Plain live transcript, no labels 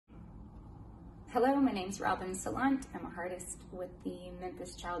Hello, my name's Robin Salant. I'm a artist with the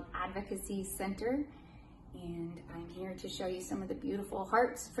Memphis Child Advocacy Center, and I'm here to show you some of the beautiful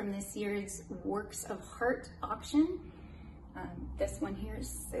hearts from this year's Works of Heart auction. This one here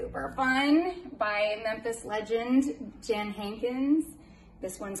is super fun, by Memphis legend Jan Hankins.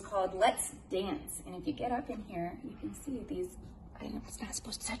 This one's called Let's Dance, and if you get up in here, you can see these. I'm not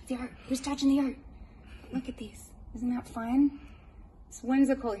supposed to touch the art. Who's touching the art? Look at these. Isn't that fun? It's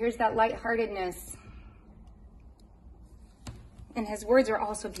whimsical. Here's that lightheartedness. And his words are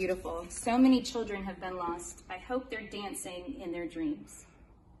also beautiful. So many children have been lost. I hope they're dancing in their dreams.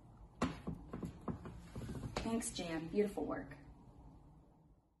 Thanks, Jan. Beautiful work.